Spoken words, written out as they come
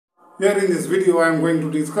Here in this video I am going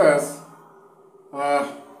to discuss,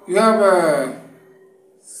 you have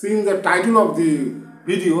seen the title of the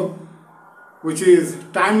video, which is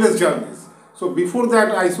Timeless Journeys. So before that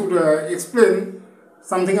I should explain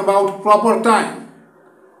something about proper time.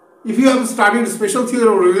 If you have studied special theory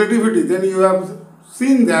of relativity, then you have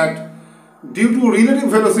seen that due to relative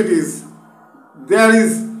velocities there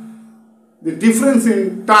is the difference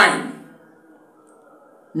in time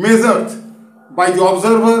measured by the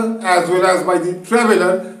observer as well as by the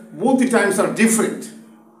traveler. Both the times are different.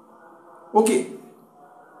 Okay,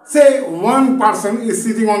 say one person is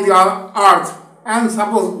sitting on the earth and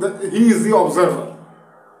suppose that he is the observer.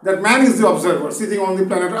 That man is the observer sitting on the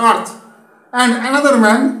planet earth, and another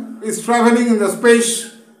man is traveling in the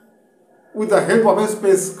space with the help of a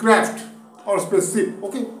spacecraft or spaceship.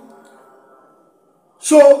 Okay,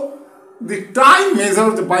 so the time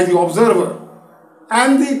measured by the observer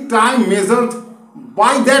and the time measured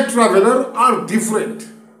by that traveler are different.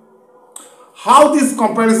 How this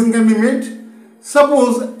comparison can be made?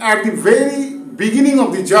 Suppose at the very beginning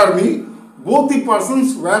of the journey, both the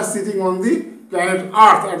persons were sitting on the planet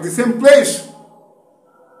Earth at the same place.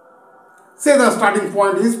 Say the starting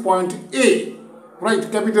point is point A, right?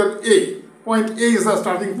 Capital A. Point A is the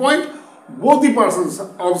starting point. Both the persons,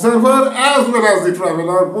 observer as well as the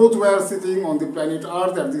traveler, both were sitting on the planet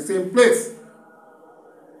Earth at the same place.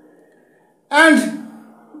 And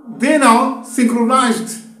they now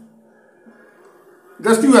synchronized.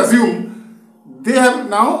 Just you assume they have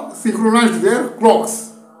now synchronized their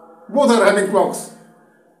clocks. Both are having clocks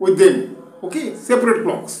with them. Okay, separate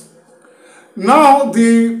clocks. Now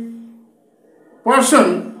the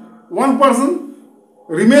person, one person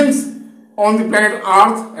remains on the planet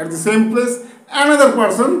Earth at the same place. Another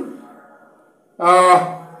person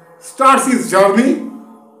starts his journey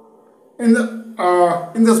in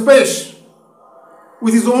the space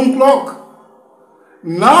with his own clock.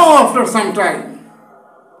 Now after some time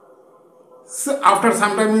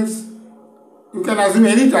means you can assume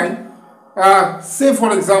any time, say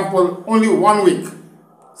for example only 1 week,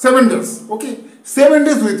 7 days, okay, 7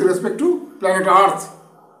 days with respect to planet Earth.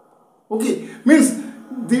 Okay, means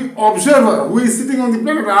the observer who is sitting on the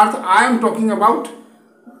planet Earth, I am talking about,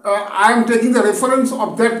 I am taking the reference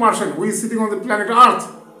of that person who is sitting on the planet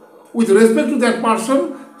Earth. With respect to that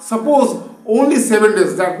person, suppose only 7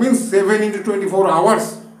 days, that means 7 into 24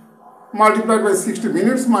 hours multiplied by 60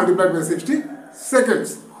 minutes multiplied by 60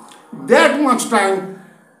 seconds. That much time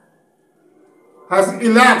has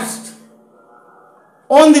elapsed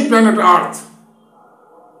on the planet Earth.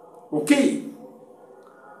 Okay.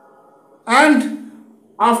 And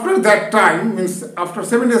after that time, means after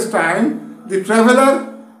 7 days time, the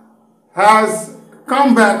traveler has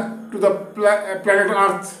come back to the planet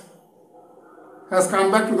Earth. Has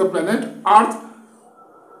come back to the planet Earth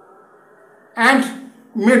and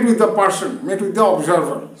met with the person, met with the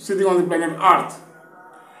observer sitting on the planet Earth.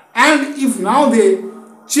 And if now they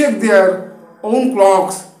check their own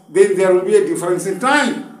clocks, then there will be a difference in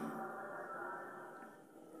time.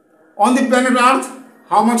 On the planet Earth,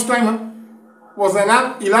 how much time was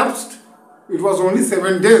elapsed? It was only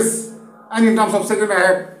 7 days. And in terms of second, I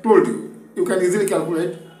have told you. You can easily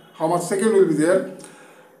calculate how much second will be there.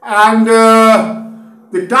 And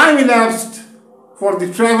the time elapsed for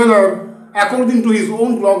the traveler according to his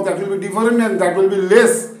own clock, that will be different and that will be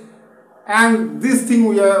less. And this thing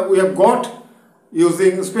we have got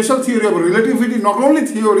using special theory of relativity. Not only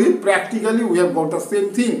theory, practically we have got the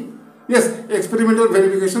same thing. Yes, experimental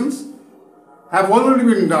verifications have already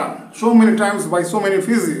been done so many times by so many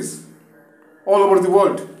physicists all over the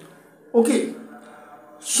world. Okay,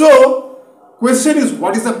 so question is,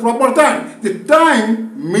 what is the proper time? The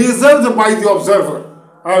time measured by the observer,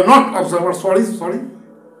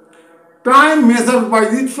 time measured by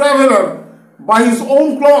the traveler by his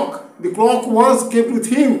own clock. The clock was kept with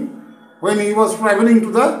him when he was traveling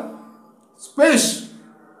to the space.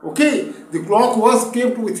 Okay, the clock was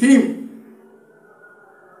kept with him.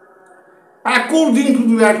 According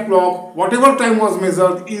to that clock, whatever time was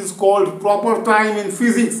measured is called proper time in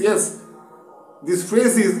physics. Yes, this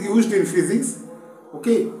phrase is used in physics.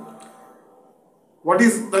 Okay, what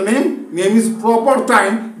is the name? Name is proper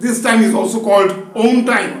time. This time is also called own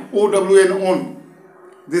time, O-W-N, own.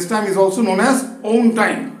 This time is also known as own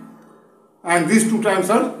time. And these two times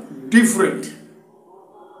are different.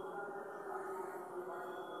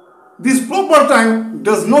 This proper time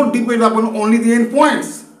does not depend upon only the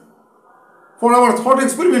endpoints. For our thought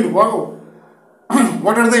experiment, wow,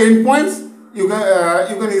 what are the endpoints? You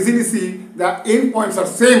can easily see the endpoints are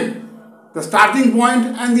same. The starting point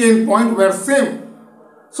and the end point were same.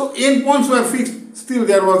 So endpoints were fixed, still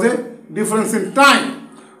there was a difference in time.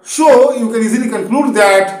 So you can easily conclude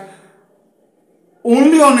that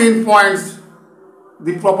only on endpoints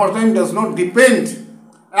the proper time does not depend.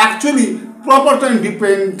 Actually, proper time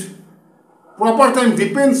depends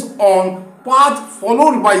on path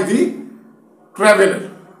followed by the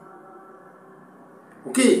traveler.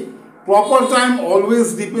 Okay, proper time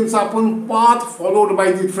always depends upon path followed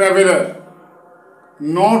by the traveler,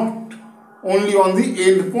 not only on the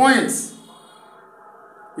endpoints.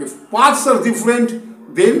 If paths are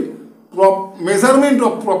different, then measurement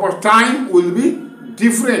of proper time will be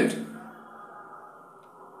different,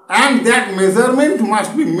 and that measurement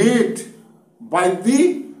must be made by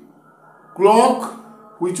the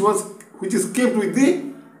clock which is kept with the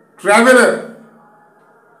traveler,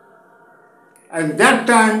 and that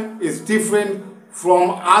time is different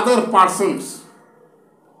from other persons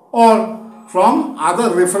or from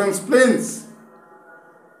other reference planes.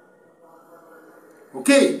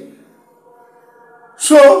 Okay,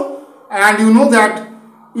 so, and you know that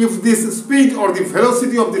if this speed or the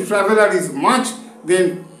velocity of the traveler is much,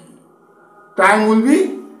 then time will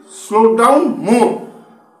be slowed down more.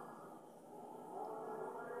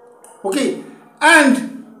 Okay,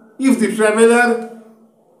 and if the traveler,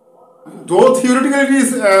 though theoretically it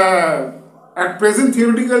is, at present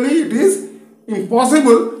theoretically it is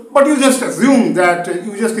impossible, but you just assume that,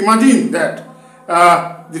 you just imagine that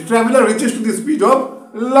the traveler reaches to the speed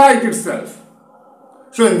of light itself.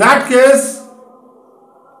 So in that case,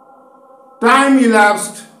 time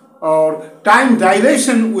elapsed or time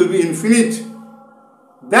dilation will be infinite.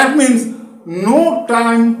 That means no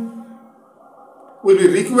time will be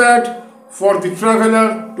required for the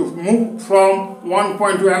traveler to move from one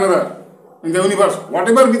point to another in the universe,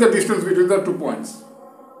 whatever be the distance between the 2 points.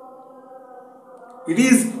 It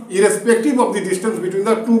is irrespective of the distance between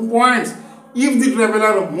the 2 points. If the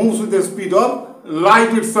traveler moves with the speed of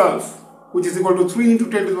light itself, which is equal to 3 into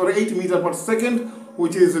 10 to the power 8 meter per second,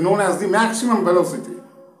 which is known as the maximum velocity,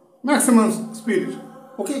 maximum speed,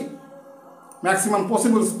 okay, maximum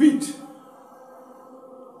possible speed.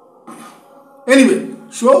 Anyway,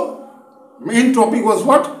 so main topic was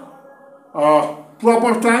what?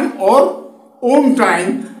 Proper time or own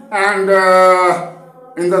time, and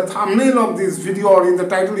in the thumbnail of this video or in the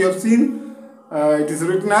title you have seen, it is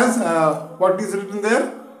written as, what is written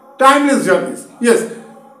there? Timeless journeys. Yes,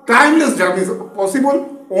 timeless journeys are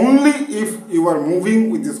possible only if you are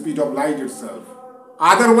moving with the speed of light itself.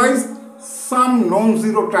 Otherwise, some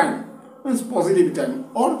non-zero time, means positive time,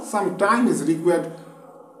 or some time is required.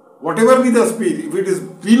 Whatever be the speed, if it is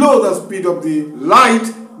below the speed of the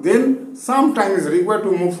light, then some time is required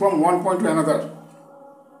to move from one point to another.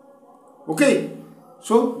 Okay,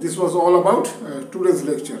 so this was all about today's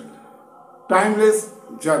lecture, timeless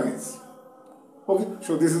journeys. Okay,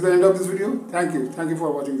 so this is the end of this video. Thank you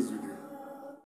for watching this video.